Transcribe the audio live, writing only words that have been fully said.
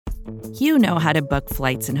You know how to book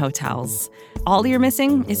flights and hotels. All you're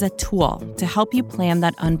missing is a tool to help you plan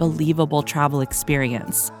that unbelievable travel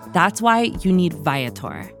experience. That's why you need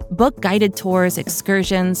Viator. Book guided tours,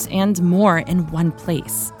 excursions, and more in one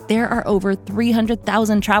place. There are over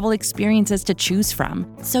 300,000 travel experiences to choose from,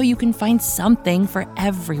 so you can find something for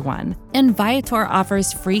everyone. And Viator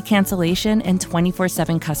offers free cancellation and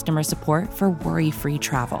 24/7 customer support for worry-free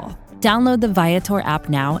travel. Download the Viator app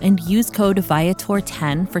now and use code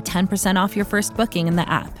Viator10 for 10% off your first booking in the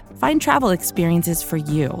app. Find travel experiences for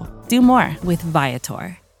you. Do more with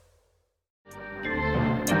Viator.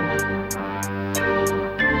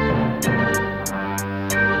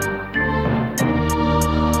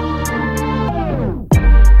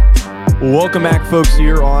 Welcome back, folks,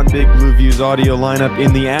 here on Big Blue View's audio lineup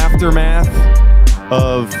in the aftermath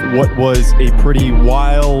of what was a pretty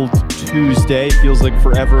wild Tuesday. Feels like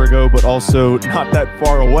forever ago, but also not that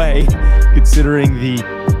far away, considering the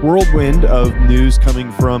whirlwind of news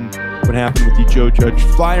coming from what happened with the Joe Judge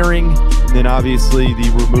firing, and then obviously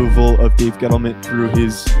the removal of Dave Gettleman through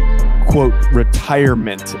his, quote,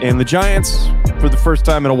 retirement. And the Giants, for the first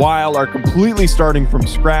time in a while, are completely starting from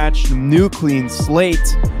scratch, new clean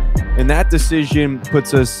slate, and that decision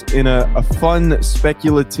puts us in a fun,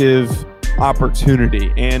 speculative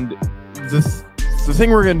opportunity. And the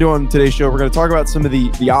thing we're going to do on today's show, we're going to talk about some of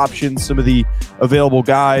the options, some of the available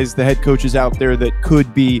guys, the head coaches out there that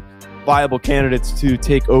could be viable candidates to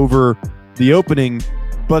take over the opening.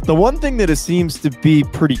 But the one thing that it seems to be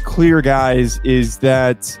pretty clear, guys, is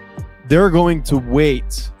that they're going to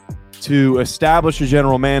wait to establish a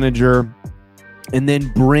general manager and then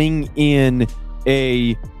bring in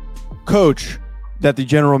a coach that the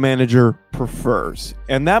general manager prefers.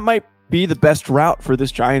 And that might be the best route for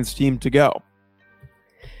this Giants team to go.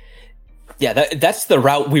 Yeah, that's the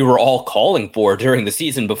route we were all calling for during the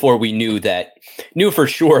season before we knew for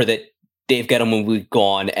sure that Dave Gettleman was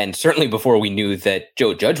gone, and certainly before we knew that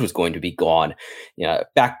Joe Judge was going to be gone.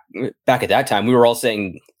 Back at that time, we were all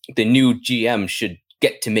saying the new GM should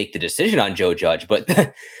get to make the decision on Joe Judge, but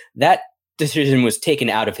that decision was taken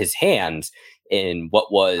out of his hands in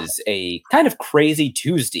what was a kind of crazy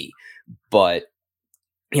Tuesday. But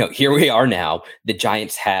here we are now. The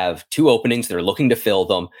Giants have two openings. They're looking to fill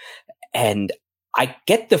them. And I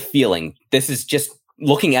get the feeling, this is just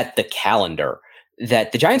looking at the calendar,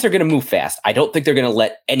 that the Giants are going to move fast. I don't think they're going to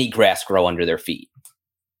let any grass grow under their feet.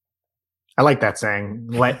 I like that saying,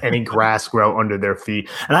 let any grass grow under their feet.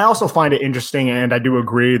 And I also find it interesting, and I do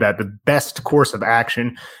agree that the best course of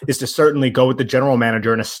action is to certainly go with the general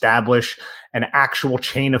manager and establish an actual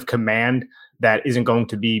chain of command that isn't going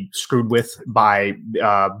to be screwed with by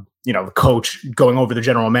the coach going over the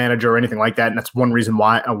general manager or anything like that. And that's one reason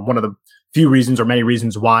why, one of the few reasons or many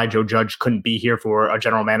reasons why Joe Judge couldn't be here for a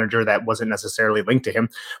general manager that wasn't necessarily linked to him.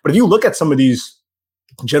 But if you look at some of these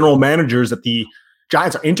general managers that the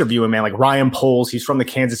Giants are interviewing, man, like Ryan Poles, he's from the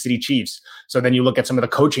Kansas City Chiefs. So then you look at some of the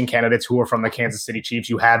coaching candidates who are from the Kansas City Chiefs.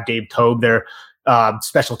 You have Dave Toub, their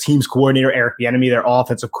special teams coordinator, Eric Bieniemy, their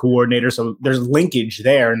offensive coordinator. So there's linkage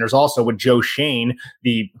there. And there's also with Joe Schoen,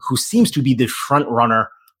 who seems to be the front runner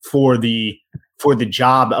for the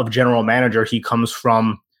job of general manager. He comes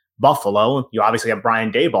from Buffalo. You obviously have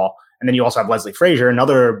Brian Daboll, and then you also have Leslie Frazier,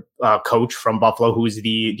 another coach from Buffalo, who is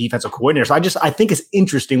the defensive coordinator. So I think it's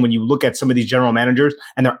interesting when you look at some of these general managers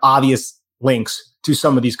and their obvious links to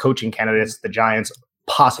some of these coaching candidates the Giants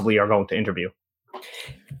possibly are going to interview.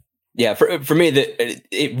 Yeah, for me,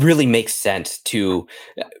 it really makes sense to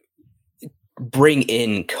bring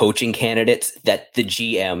in coaching candidates that the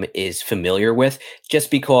GM is familiar with,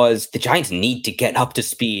 just because the Giants need to get up to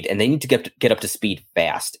speed, and they need to get up to speed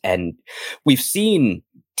fast. And we've seen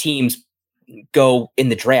teams go in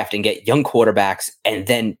the draft and get young quarterbacks and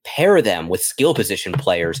then pair them with skill position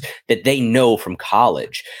players that they know from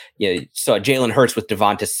college. So Jalen Hurts with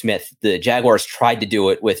Devonta Smith. The Jaguars tried to do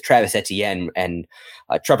it with Travis Etienne and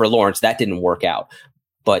Trevor Lawrence. That didn't work out.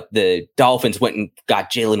 But the Dolphins went and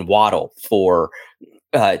got Jalen Waddle for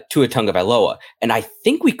Tua Tagovailoa. And I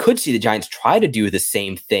think we could see the Giants try to do the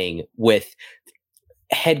same thing with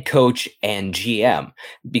head coach and GM,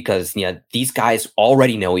 because these guys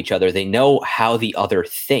already know each other. They know how the other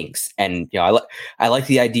thinks. And I like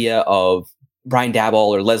the idea of Brian Daboll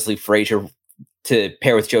or Leslie Frazier to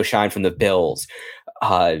pair with Joe Schoen from the Bills.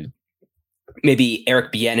 Maybe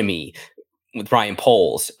Eric Bieniemy with Ryan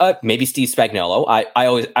Poles, maybe Steve Spagnuolo.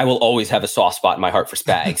 I will always have a soft spot in my heart for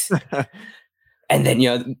Spags. And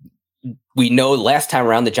then, we know last time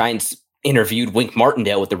around the Giants interviewed Wink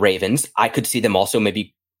Martindale with the Ravens. I could see them also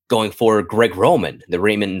maybe going for Greg Roman. The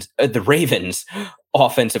Ravens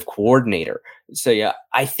offensive coordinator. So yeah,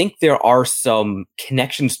 I think there are some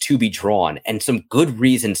connections to be drawn and some good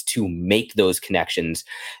reasons to make those connections.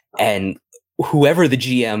 And whoever the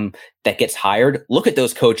GM that gets hired, look at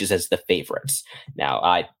those coaches as the favorites. Now,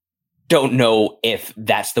 I don't know if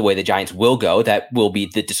that's the way the Giants will go. That will be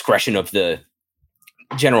the discretion of the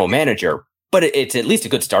general manager, but it's at least a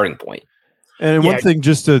good starting point. And one thing,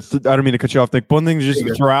 just to, I don't mean to cut you off, Nick, one thing just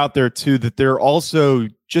to throw out there too, that they're also,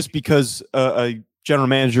 just because a general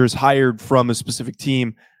manager is hired from a specific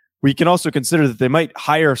team, we can also consider that they might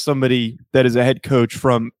hire somebody that is a head coach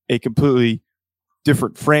from a completely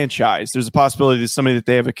different franchise. There's a possibility that somebody that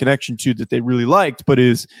they have a connection to that they really liked, but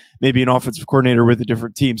is maybe an offensive coordinator with a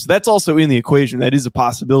different team. So that's also in the equation. That is a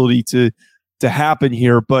possibility to happen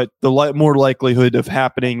here, but the more likelihood of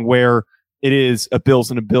happening where it is a Bills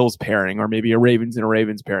and a Bills pairing, or maybe a Ravens and a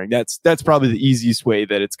Ravens pairing. That's probably the easiest way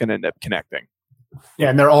that it's going to end up connecting. Yeah,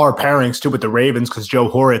 and there are pairings too with the Ravens, because Joe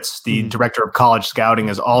Horitz, the director of college scouting,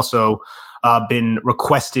 has also been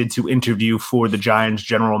requested to interview for the Giants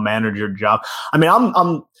general manager job. I mean,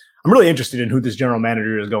 I'm really interested in who this general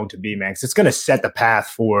manager is going to be, man, because it's going to set the path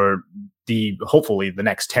for hopefully the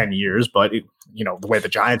next 10 years, but the way the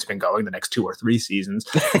Giants have been going, the next 2 or 3 seasons,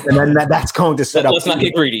 and then that's going to set up. Let's not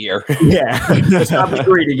get greedy here. Yeah, let's not be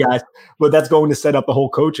greedy, guys. But that's going to set up the whole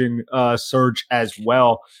coaching surge as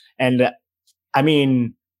well. And I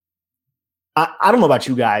mean, I don't know about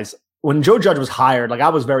you guys. When Joe Judge was hired, I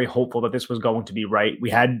was very hopeful that this was going to be right. We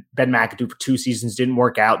had Ben McAdoo for 2 seasons, didn't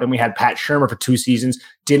work out. Then we had Pat Shurmur for 2 seasons,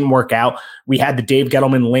 didn't work out. We had the Dave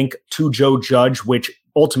Gettleman link to Joe Judge, which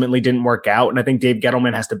ultimately didn't work out. And I think Dave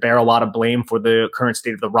Gettleman has to bear a lot of blame for the current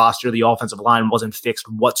state of the roster. The offensive line wasn't fixed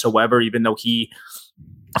whatsoever, even though he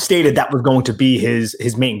stated that was going to be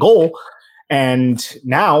his main goal. And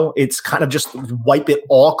now it's kind of just wipe it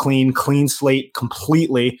all clean slate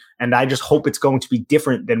completely. And I just hope it's going to be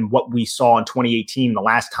different than what we saw in 2018, the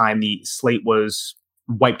last time the slate was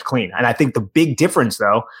wiped clean. And I think the big difference,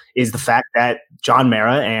 though, is the fact that John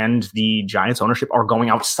Mara and the Giants ownership are going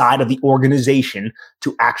outside of the organization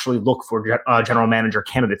to actually look for general manager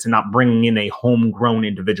candidates and not bringing in a homegrown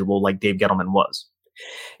individual like Dave Gettleman was.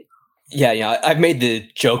 Yeah. I've made the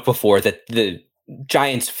joke before that the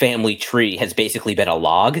Giants family tree has basically been a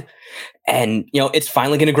log, and it's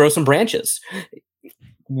finally going to grow some branches.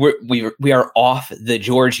 We are off the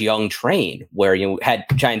George Young train, where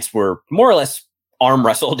Giants were more or less arm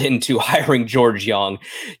wrestled into hiring George Young.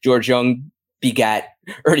 George Young begat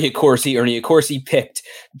Ernie Accorsi. Ernie Accorsi picked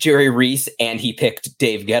Jerry Reese, and he picked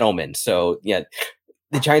Dave Gettleman. So yeah,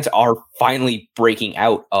 the Giants are finally breaking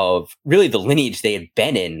out of really the lineage they had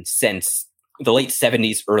been in since the late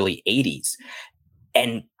 70s, early 80s.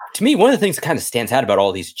 And to me, one of the things that kind of stands out about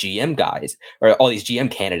all these GM guys, or all these GM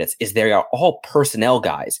candidates, is they are all personnel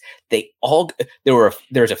guys.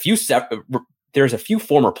 There's a few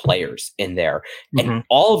former players in there, and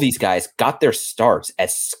all of these guys got their starts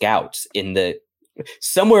as scouts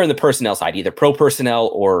somewhere in the personnel side, either pro personnel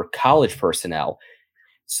or college personnel.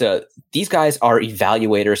 So these guys are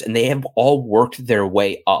evaluators, and they have all worked their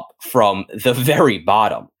way up from the very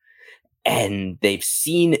bottom. And they've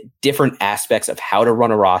seen different aspects of how to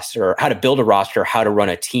run a roster, how to build a roster, how to run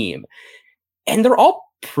a team. And they're all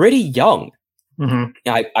pretty young.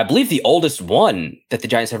 I believe the oldest one that the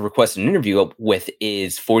Giants have requested an interview with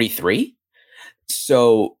is 43.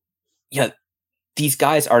 So yeah, these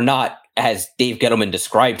guys are not, as Dave Gettleman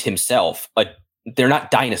described himself, they're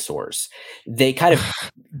not dinosaurs. They kind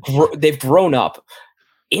of, they've grown up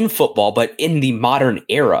in football, but in the modern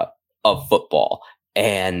era of football.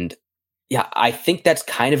 And yeah, I think that's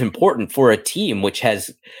kind of important for a team which has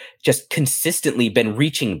just consistently been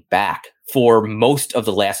reaching back for most of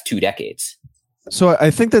the last 2 decades. So I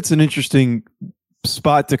think that's an interesting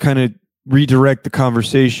spot to kind of redirect the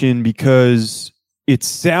conversation, because it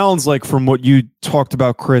sounds like, from what you talked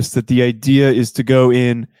about, Chris, that the idea is to go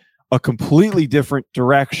in a completely different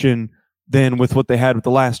direction than with what they had with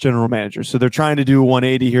the last general manager. So they're trying to do a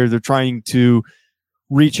 180 here. They're trying to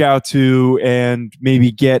reach out to and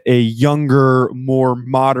maybe get a younger, more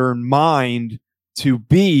modern mind to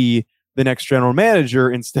be the next general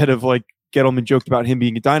manager, instead of, like Gettleman joked about him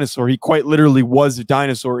being a dinosaur. He quite literally was a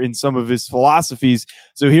dinosaur in some of his philosophies.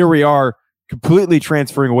 So here we are, completely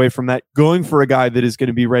transferring away from that, going for a guy that is going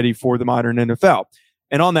to be ready for the modern NFL.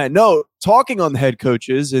 And on that note, talking on the head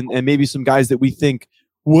coaches and maybe some guys that we think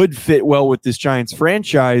would fit well with this Giants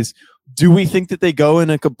franchise, do we think that they go in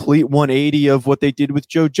a complete 180 of what they did with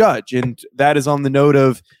Joe Judge? And that is on the note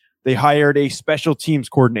of, they hired a special teams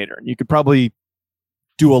coordinator. And you could probably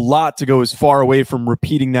do a lot to go as far away from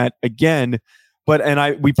repeating that again.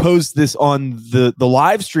 we posed this on the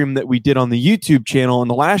live stream that we did on the YouTube channel on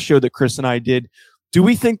the last show that Chris and I did. Do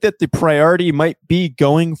we think that the priority might be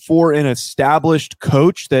going for an established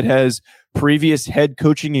coach that has previous head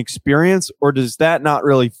coaching experience, or does that not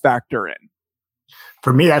really factor in?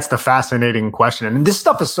 For me, that's the fascinating question. And this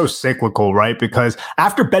stuff is so cyclical, right? Because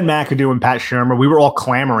after Ben McAdoo and Pat Shurmur, we were all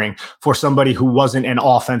clamoring for somebody who wasn't an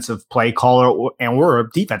offensive play caller and we're a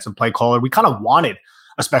defensive play caller. We kind of wanted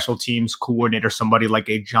a special teams coordinator, somebody like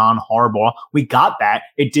a John Harbaugh. We got that.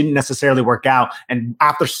 It didn't necessarily work out. And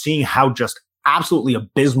after seeing how just absolutely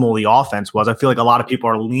abysmal the offense was, I feel like a lot of people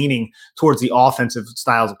are leaning towards the offensive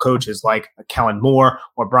styles of coaches like Kellen Moore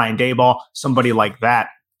or Brian Daboll, somebody like that.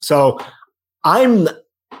 So I'm not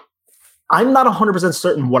 100%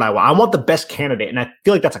 certain what I want. I want the best candidate, and I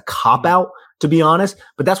feel like that's a cop-out, to be honest,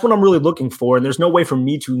 but that's what I'm really looking for, and there's no way for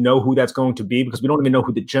me to know who that's going to be because we don't even know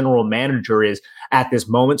who the general manager is at this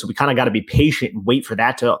moment, so we kind of got to be patient and wait for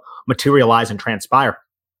that to materialize and transpire.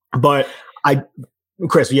 But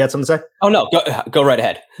Chris, you had something to say? Oh, no, go right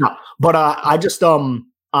ahead. No, but I just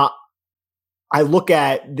I look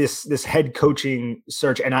at this head coaching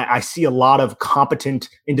search and I see a lot of competent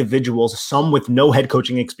individuals, some with no head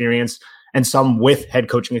coaching experience and some with head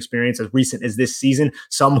coaching experience as recent as this season,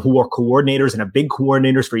 some who are coordinators and have been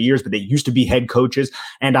coordinators for years, but they used to be head coaches.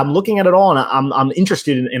 And I'm looking at it all and I'm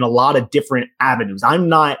interested in a lot of different avenues. I'm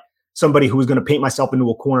not somebody who is going to paint myself into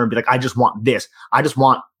a corner and be like, I just want this. I just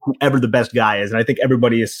want whoever the best guy is. And I think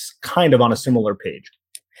everybody is kind of on a similar page.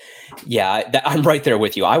 Yeah, I'm right there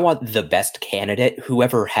with you. I want the best candidate,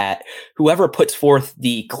 whoever puts forth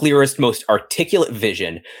the clearest, most articulate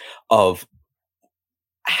vision of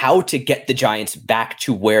how to get the Giants back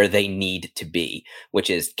to where they need to be, which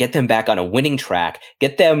is get them back on a winning track,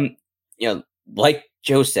 get them, like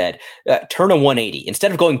Joe said, turn a 180.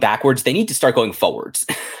 Instead of going backwards, they need to start going forwards.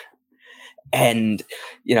 And,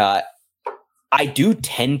 I do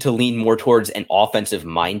tend to lean more towards an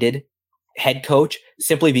offensive-minded head coach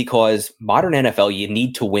simply because modern NFL, you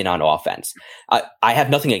need to win on offense. I have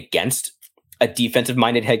nothing against a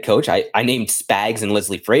defensive-minded head coach. I named Spags and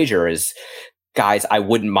Leslie Frazier as guys I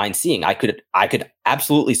wouldn't mind seeing. I could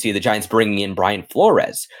absolutely see the Giants bringing in Brian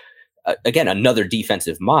Flores, again, another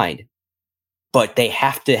defensive mind. But they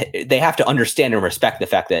have to understand and respect the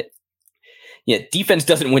fact that defense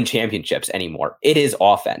doesn't win championships anymore. It is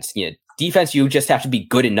offense. Defense, you just have to be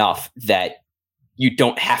good enough that you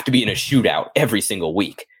don't have to be in a shootout every single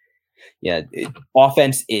week.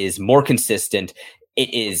 Offense is more consistent.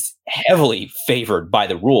 It is heavily favored by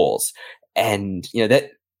the rules. And,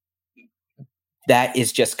 that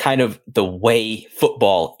is just kind of the way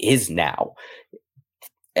football is now.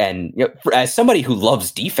 And as somebody who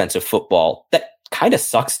loves defensive football, that kind of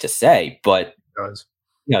sucks to say, but it does.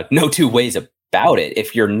 No two ways about it.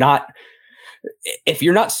 If you're not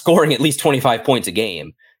scoring at least 25 points a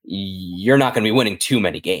game, you're not going to be winning too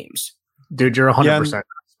many games. Dude, you're 100%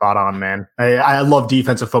 spot on, man. I love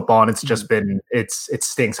defensive football, and it's just been it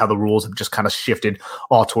stinks how the rules have just kind of shifted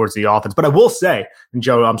all towards the offense. But I will say, and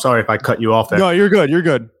Joe, I'm sorry if I cut you off there. No, you're good. You're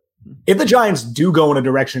good. If the Giants do go in a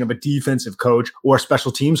direction of a defensive coach or a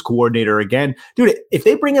special teams coordinator again, dude, if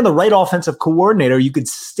they bring in the right offensive coordinator, you could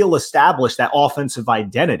still establish that offensive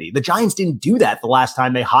identity. The Giants didn't do that the last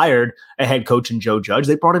time they hired a head coach in Joe Judge.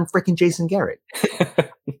 They brought in freaking Jason Garrett.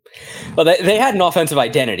 Well, they had an offensive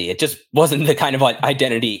identity. It just wasn't the kind of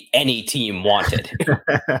identity any team wanted.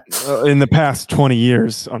 In the past 20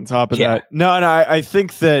 years on top of that. No, I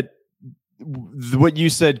think that what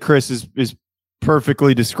you said, Chris, is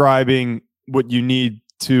perfectly describing what you need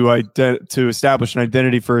to establish an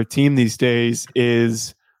identity for a team these days.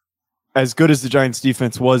 Is as good as the Giants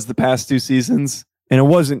defense was the past two seasons, and it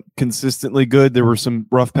wasn't consistently good. There were some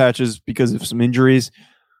rough patches because of some injuries,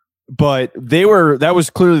 but that was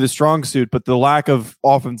clearly the strong suit, but the lack of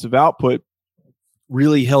offensive output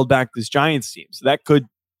really held back this Giants team. So that could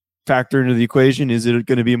factor into the equation. Is it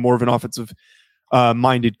going to be more of an offensive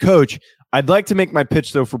minded coach? I'd like to make my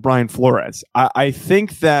pitch, though, for Brian Flores. I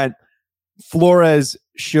think that Flores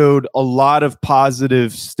showed a lot of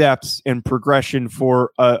positive steps and progression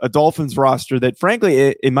for a Dolphins roster that,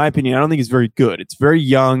 frankly, in my opinion, I don't think is very good. It's very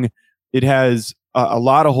young. It has a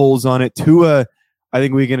lot of holes on it. Tua, I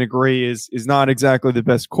think we can agree, is not exactly the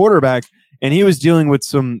best quarterback, and he was dealing with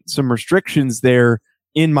some restrictions there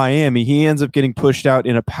in Miami. He ends up getting pushed out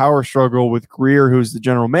in a power struggle with Greer, who's the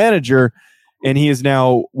general manager, and he is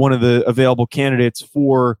now one of the available candidates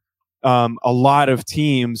for a lot of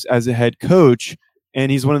teams as a head coach.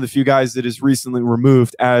 And he's one of the few guys that is recently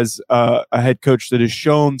removed as a head coach that has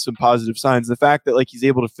shown some positive signs. The fact that he's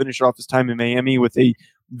able to finish off his time in Miami with a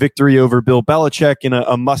victory over Bill Belichick in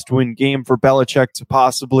a must-win game for Belichick to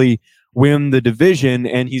possibly win the division,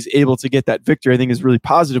 and he's able to get that victory, I think is really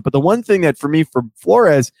positive. But the one thing that for me, for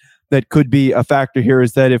Flores, that could be a factor here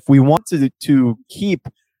is that if we want to keep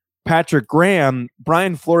Patrick Graham,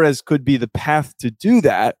 Brian Flores could be the path to do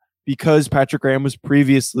that, because Patrick Graham was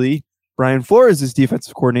previously Brian Flores'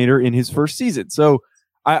 defensive coordinator in his first season. So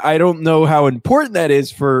I don't know how important that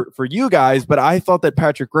is for you guys, but I thought that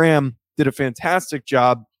Patrick Graham did a fantastic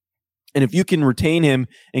job. And if you can retain him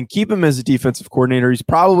and keep him as a defensive coordinator, he's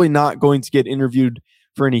probably not going to get interviewed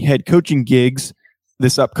for any head coaching gigs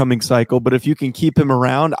this upcoming cycle. But if you can keep him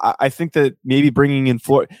around, I think that maybe bringing in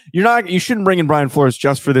Flores, you shouldn't bring in Brian Flores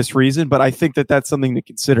just for this reason, but I think that that's something to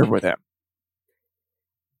consider with him.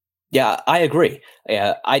 Yeah, I agree.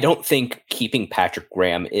 I don't think keeping Patrick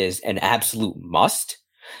Graham is an absolute must.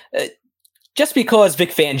 Just because Vic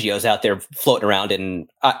Fangio's out there floating around, and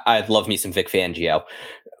I love me some Vic Fangio.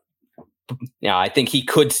 Now, I think he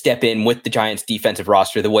could step in with the Giants' defensive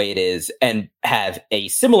roster the way it is and have a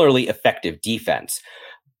similarly effective defense.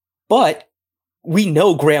 But we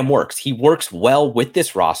know Graham works. He works well with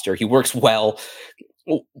this roster. He works well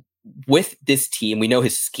with this team. We know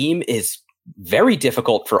his scheme is very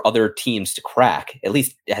difficult for other teams to crack. At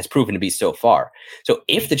least it has proven to be so far. So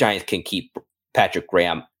if the Giants can keep Patrick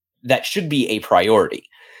Graham, that should be a priority.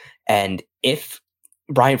 And if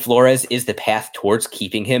Brian Flores is the path towards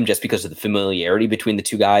keeping him, just because of the familiarity between the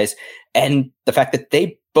two guys and the fact that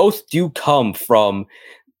they both do come from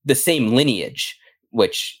the same lineage,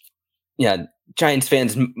 which, Giants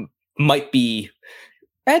fans might be,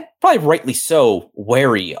 probably rightly so,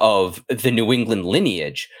 wary of the New England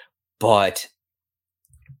lineage. But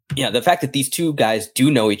the fact that these two guys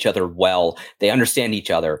do know each other well, they understand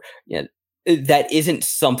each other, that isn't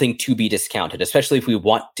something to be discounted, especially if we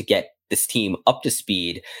want to get this team up to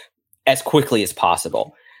speed as quickly as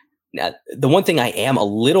possible. Now, the one thing I am a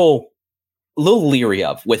little leery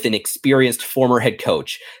of with an experienced former head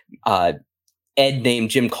coach, Ed named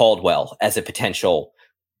Jim Caldwell as a potential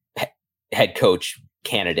head coach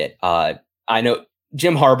candidate. I know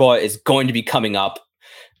Jim Harbaugh is going to be coming up,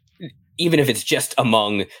 even if it's just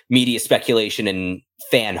among media speculation and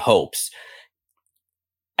fan hopes,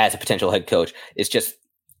 as a potential head coach. It's just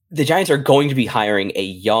the Giants are going to be hiring a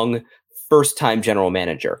young first-time general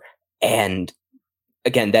manager. And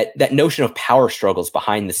again, that notion of power struggles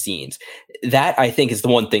behind the scenes, that I think is the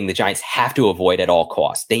one thing the Giants have to avoid at all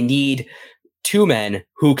costs. They need two men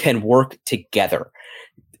who can work together,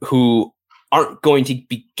 who aren't going to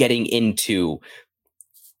be getting into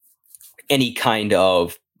any kind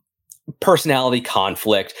of personality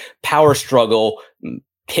conflict, power struggle,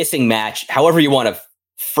 pissing match, however you want to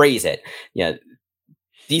phrase it.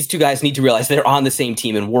 These two guys need to realize they're on the same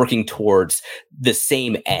team and working towards the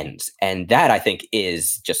same ends. And that, I think,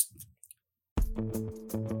 is just...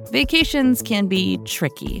 Vacations can be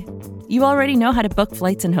tricky. You already know how to book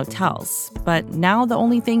flights and hotels, but now the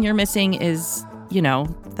only thing you're missing is,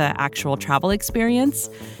 the actual travel experience.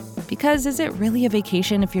 Because is it really a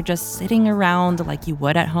vacation if you're just sitting around like you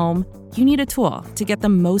would at home? You need a tool to get the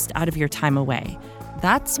most out of your time away.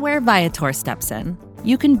 That's where Viator steps in.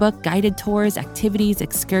 You can book guided tours, activities,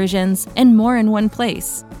 excursions, and more in one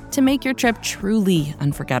place to make your trip truly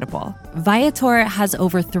unforgettable. Viator has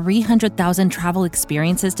over 300,000 travel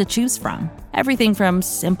experiences to choose from. Everything from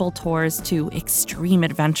simple tours to extreme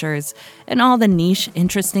adventures and all the niche,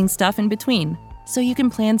 interesting stuff in between. So you can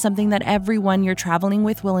plan something that everyone you're traveling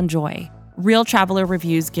with will enjoy. Real traveler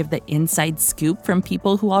reviews give the inside scoop from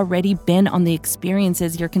people who already been on the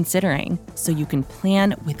experiences you're considering, so you can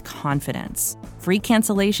plan with confidence. Free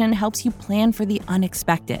cancellation helps you plan for the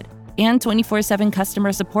unexpected. And 24/7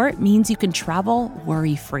 customer support means you can travel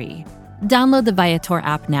worry-free. Download the Viator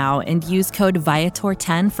app now and use code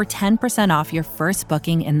Viator10 for 10% off your first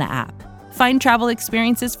booking in the app. Find travel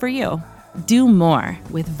experiences for you. Do more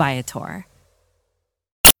with Viator.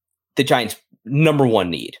 The Giants' number one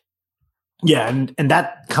need. Yeah, and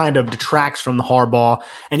that kind of detracts from the Harbaugh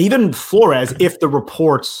and even Flores, if the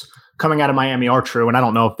reports coming out of Miami are true, and I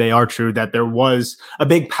don't know if they are true, that there was a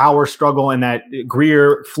big power struggle and that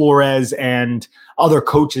Grier, Flores, and other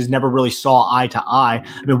coaches never really saw eye to eye.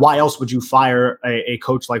 I mean, why else would you fire a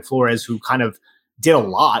coach like Flores, who kind of did a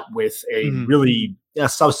lot with a really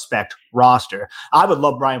suspect roster? I would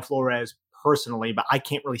love Brian Flores personally, but I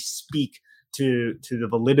can't really speak to the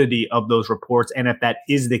validity of those reports. And if that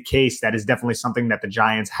is the case, that is definitely something that the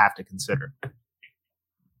Giants have to consider.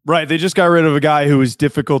 Right. They just got rid of a guy who was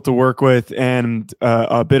difficult to work with and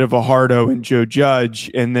a bit of a hardo in Joe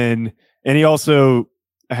Judge. And he also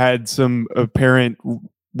had some apparent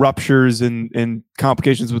ruptures and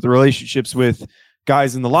complications with the relationships with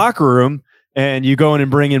guys in the locker room, and you go in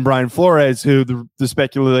and bring in Brian Flores, who the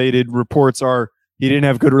speculated reports are he didn't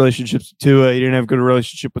have good relationships with Tua. He didn't have a good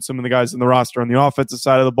relationship with some of the guys in the roster on the offensive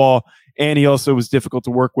side of the ball. And he also was difficult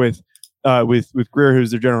to work with Greer,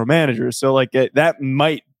 who's their general manager. So like that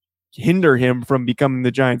might hinder him from becoming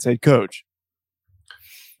the Giants head coach.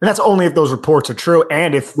 And that's only if those reports are true.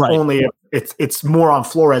 And if only if it's more on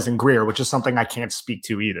Flores and Greer, which is something I can't speak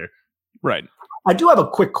to either. Right. I do have a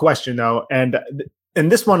quick question though. And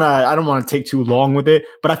this one, I don't want to take too long with it,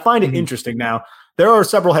 but I find it interesting now. There are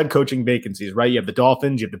several head coaching vacancies, right? You have the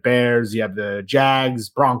Dolphins, you have the Bears, you have the Jags,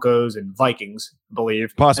 Broncos, and Vikings, I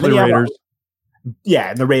believe. Possibly Raiders.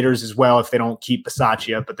 And the Raiders as well if they don't keep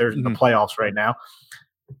Bisaccia, but they're in the playoffs right now.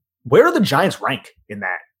 Where do the Giants rank in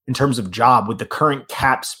that in terms of job with the current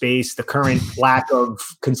cap space, the current lack of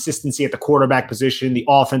consistency at the quarterback position, the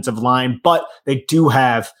offensive line, but they do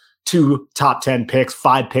have 2 top 10 picks,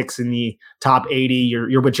 5 picks in the top 80.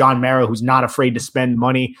 You're with John Mara, who's not afraid to spend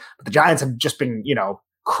money. But the Giants have just been,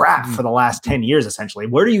 crap for the last 10 years, essentially.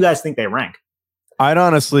 Where do you guys think they rank? I'd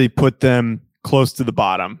honestly put them close to the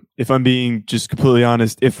bottom, if I'm being just completely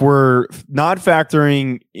honest. If we're not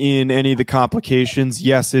factoring in any of the complications,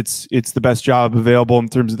 yes, it's the best job available in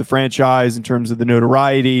terms of the franchise, in terms of the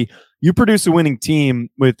notoriety. You produce a winning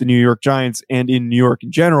team with the New York Giants and in New York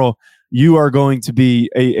in general, you are going to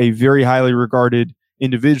be a very highly regarded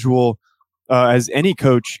individual as any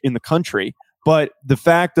coach in the country. But the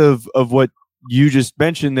fact of what you just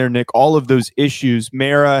mentioned there, Nick, all of those issues,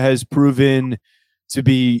 Mara has proven to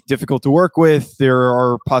be difficult to work with. There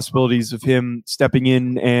are possibilities of him stepping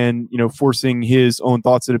in and, forcing his own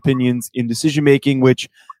thoughts and opinions in decision-making, which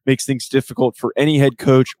makes things difficult for any head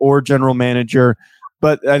coach or general manager.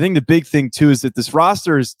 But I think the big thing too is that this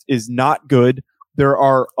roster is not good. There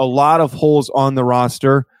are a lot of holes on the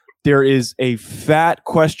roster. There is a fat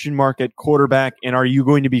question mark at quarterback. And are you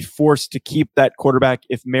going to be forced to keep that quarterback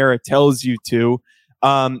if Mara tells you to?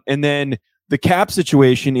 And then the cap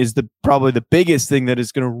situation is probably the biggest thing that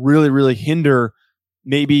is going to really, really hinder,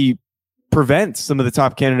 maybe prevent some of the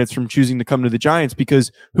top candidates from choosing to come to the Giants,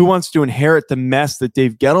 because who wants to inherit the mess that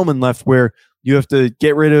Dave Gettleman left, where you have to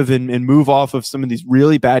get rid of and move off of some of these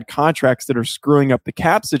really bad contracts that are screwing up the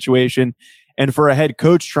cap situation. And for a head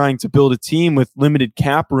coach trying to build a team with limited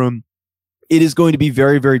cap room, it is going to be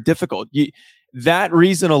very, very difficult. That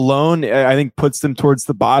reason alone, I think, puts them towards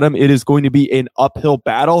the bottom. It is going to be an uphill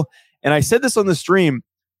battle. And I said this on the stream,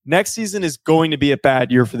 next season is going to be a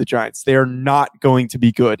bad year for the Giants. They are not going to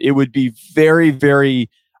be good. It would be very, very,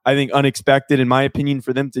 I think, unexpected, in my opinion,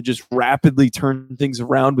 for them to just rapidly turn things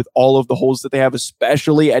around with all of the holes that they have,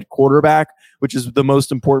 especially at quarterback, which is the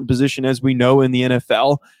most important position, as we know, in the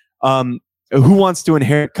NFL. Who wants to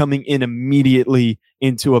inherit coming in immediately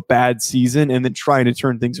into a bad season and then trying to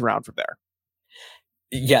turn things around from there?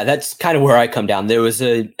 Yeah, that's kind of where I come down. There was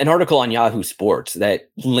an article on Yahoo Sports that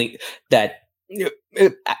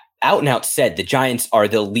out and out said the Giants are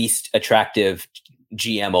the least attractive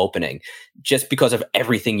GM opening just because of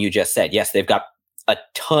everything you just said. Yes, they've got a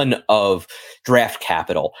ton of draft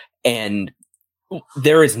capital, and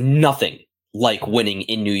there is nothing like winning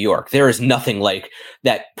in New York. There is nothing like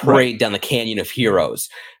that parade down the Canyon of Heroes.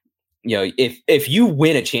 If you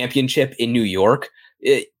win a championship in New York,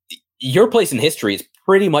 your place in history is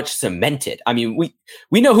pretty much cemented. I mean,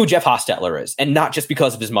 we know who Jeff Hostetler is, and not just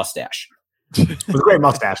because of his mustache. It was a great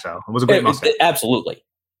mustache, though. It was a great mustache. Absolutely.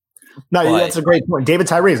 No, that's a great point. David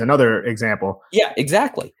Tyree is another example. Yeah,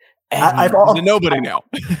 exactly. He's nobody now.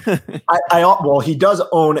 Well, he does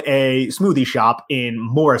own a smoothie shop in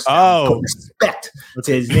Morristown. Put respect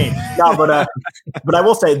to his name. No, but I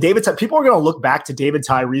will say, people are going to look back to David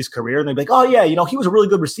Tyree's career and they'll be like, oh yeah, he was a really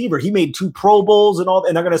good receiver. He made 2 Pro Bowls and all,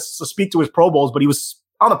 and they're going to speak to his Pro Bowls, but he was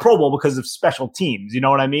on the Pro Bowl because of special teams. You know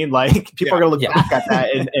what I mean? Like, people are going to look back at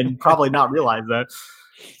that and probably not realize that.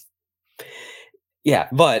 Yeah,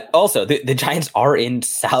 but also the Giants are in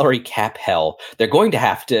salary cap hell. They're going to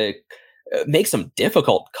have to make some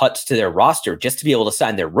difficult cuts to their roster just to be able to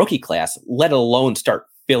sign their rookie class, let alone start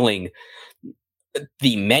filling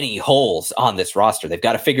the many holes on this roster. They've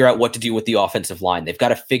got to figure out what to do with the offensive line. They've got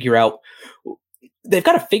to figure out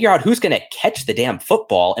who's going to catch the damn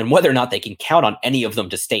football and whether or not they can count on any of them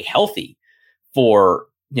to stay healthy for,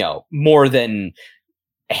 more than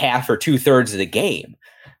half or 2/3 of the game.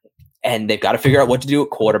 And they've got to figure out what to do at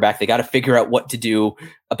quarterback. They got to figure out what to do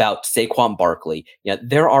about Saquon Barkley.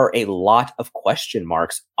 There are a lot of question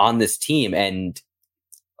marks on this team. And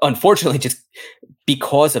unfortunately, just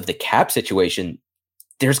because of the cap situation,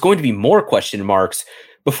 there's going to be more question marks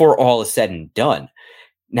before all is said and done.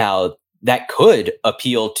 Now, that could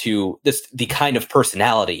appeal to the kind of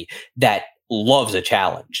personality that loves a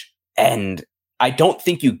challenge. And I don't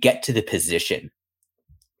think you get to the position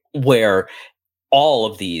where all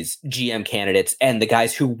of these GM candidates and the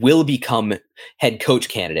guys who will become head coach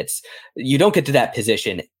candidates, you don't get to that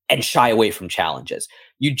position and shy away from challenges.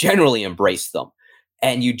 You generally embrace them,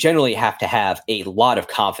 and you generally have to have a lot of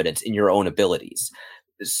confidence in your own abilities.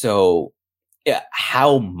 So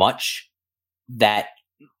how much that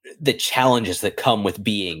the challenges that come with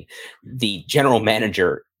being the general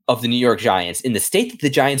manager of the New York Giants in the state that the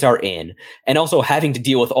Giants are in, and also having to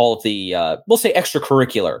deal with all of the, we'll say,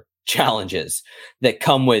 extracurricular challenges that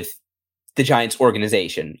come with the Giants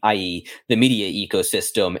organization, i.e. the media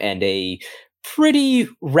ecosystem and a pretty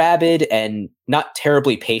rabid and not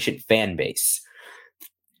terribly patient fan base.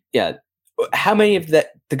 Yeah. How many of the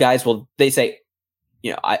guys will they say,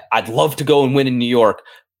 I'd love to go and win in New York,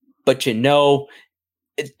 but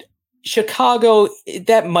Chicago,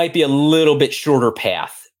 that might be a little bit shorter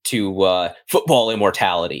path to football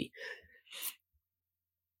immortality.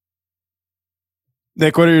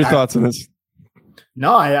 Nick, what are your thoughts on this?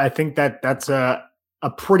 No, I think that's a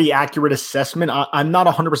pretty accurate assessment. I'm not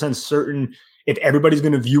 100% certain if everybody's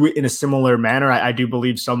going to view it in a similar manner. I do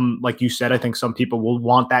believe some, like you said, I think some people will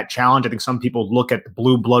want that challenge. I think some people look at the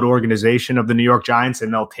blue blood organization of the New York Giants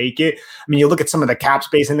and they'll take it. I mean, you look at some of the cap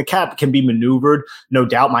space, and the cap can be maneuvered, no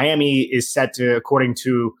doubt. Miami is set to, according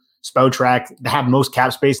to Spotrac, to have most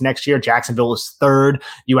cap space next year. Jacksonville is third.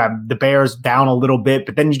 You have the Bears down a little bit,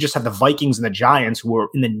 but then you just have the Vikings and the Giants who are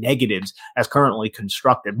in the negatives as currently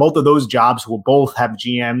constructed. Both of those jobs will both have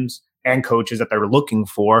GMs and coaches that they're looking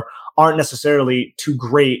for, aren't necessarily too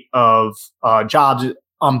great of jobs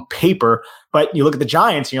on paper. But you look at the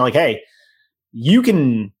Giants and you're like, hey, you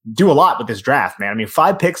can do a lot with this draft, man. I mean,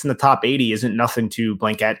 5 picks in the top 80 isn't nothing to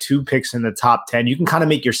blink at. 2 picks in the top 10. You can kind of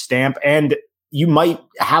make your stamp, and you might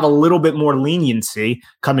have a little bit more leniency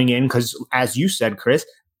coming in because, as you said, Chris,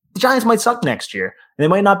 the Giants might suck next year and they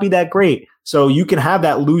might not be that great. So you can have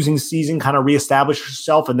that losing season, kind of reestablish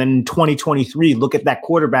yourself, and then in 2023, look at that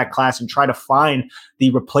quarterback class and try to find the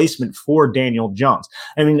replacement for Daniel Jones.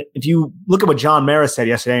 I mean, if you look at what John Mara said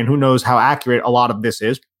yesterday, and who knows how accurate a lot of this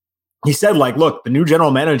is, he said, like, look, the new general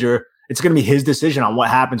manager, it's going to be his decision on what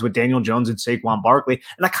happens with Daniel Jones and Saquon Barkley.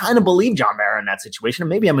 And I kind of believe John Mara in that situation. And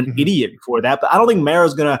maybe I'm an idiot before that, but I don't think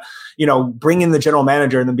Mara's going to, bring in the general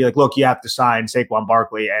manager and then be like, look, you have to sign Saquon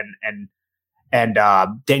Barkley and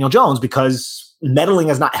Daniel Jones, because meddling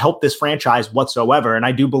has not helped this franchise whatsoever. And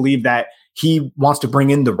I do believe that he wants to bring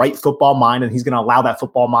in the right football mind, and he's going to allow that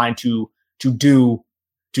football mind to do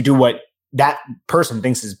what that person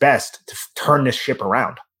thinks is best to turn this ship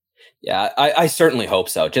around. Yeah, I certainly hope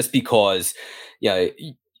so, just because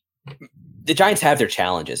the Giants have their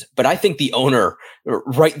challenges. But I think the owner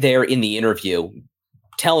right there in the interview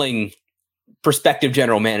telling prospective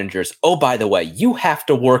general managers, oh, by the way, you have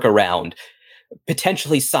to work around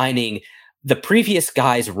potentially signing the previous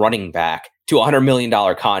guy's running back to a $100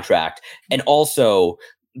 million contract, and also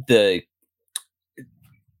the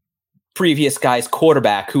previous guy's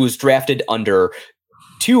quarterback who was drafted under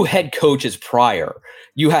 2 head coaches prior.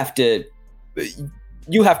 You have to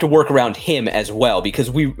work around him as well,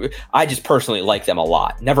 because I just personally like them a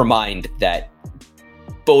lot. Never mind that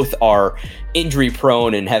both are injury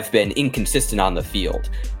prone and have been inconsistent on the field.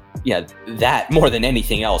 Yeah, that more than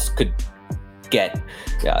anything else could get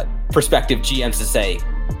prospective GMs to say,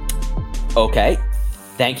 okay,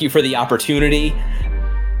 thank you for the opportunity.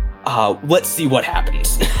 Let's see what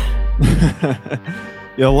happens.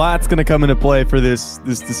 A lot's going to come into play for this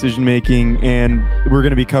decision making, and we're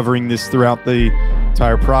going to be covering this throughout the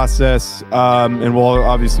entire process. And we'll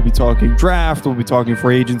obviously be talking draft. We'll be talking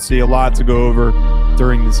free agency. A lot to go over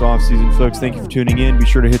during this offseason, folks. Thank you for tuning in. Be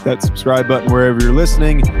sure to hit that subscribe button wherever you're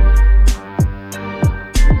listening.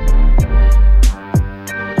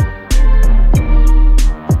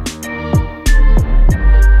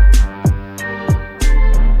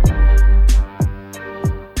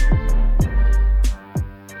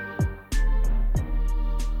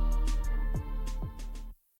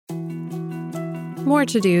 More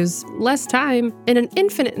to-dos, less time, and an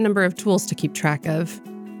infinite number of tools to keep track of.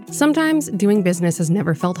 Sometimes doing business has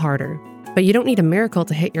never felt harder, but you don't need a miracle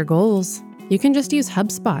to hit your goals. You can just use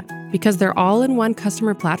HubSpot, because their all-in-one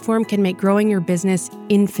customer platform can make growing your business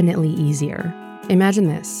infinitely easier. Imagine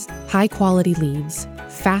this: high-quality leads,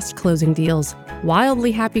 fast closing deals,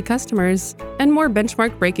 wildly happy customers, and more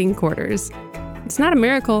benchmark-breaking quarters. It's not a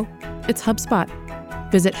miracle, it's HubSpot.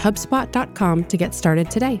 Visit HubSpot.com to get started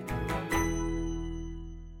today.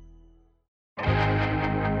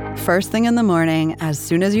 First thing in the morning, as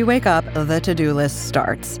soon as you wake up, the to-do list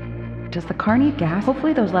starts. Does the car need gas?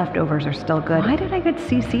 Hopefully those leftovers are still good. Why did I get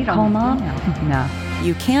CC'd on Call this Mom? email? No.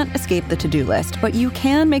 You can't escape the to-do list, but you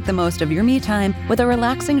can make the most of your me time with a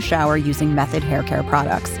relaxing shower using Method hair care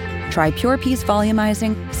products. Try Pure Peace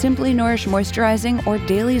Volumizing, Simply Nourish Moisturizing, or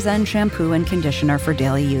Daily Zen Shampoo and Conditioner for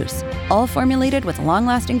daily use. All formulated with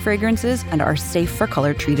long-lasting fragrances and are safe for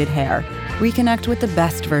color-treated hair. Reconnect with the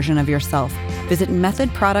best version of yourself. Visit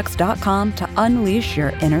methodproducts.com to unleash your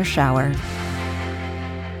inner shower.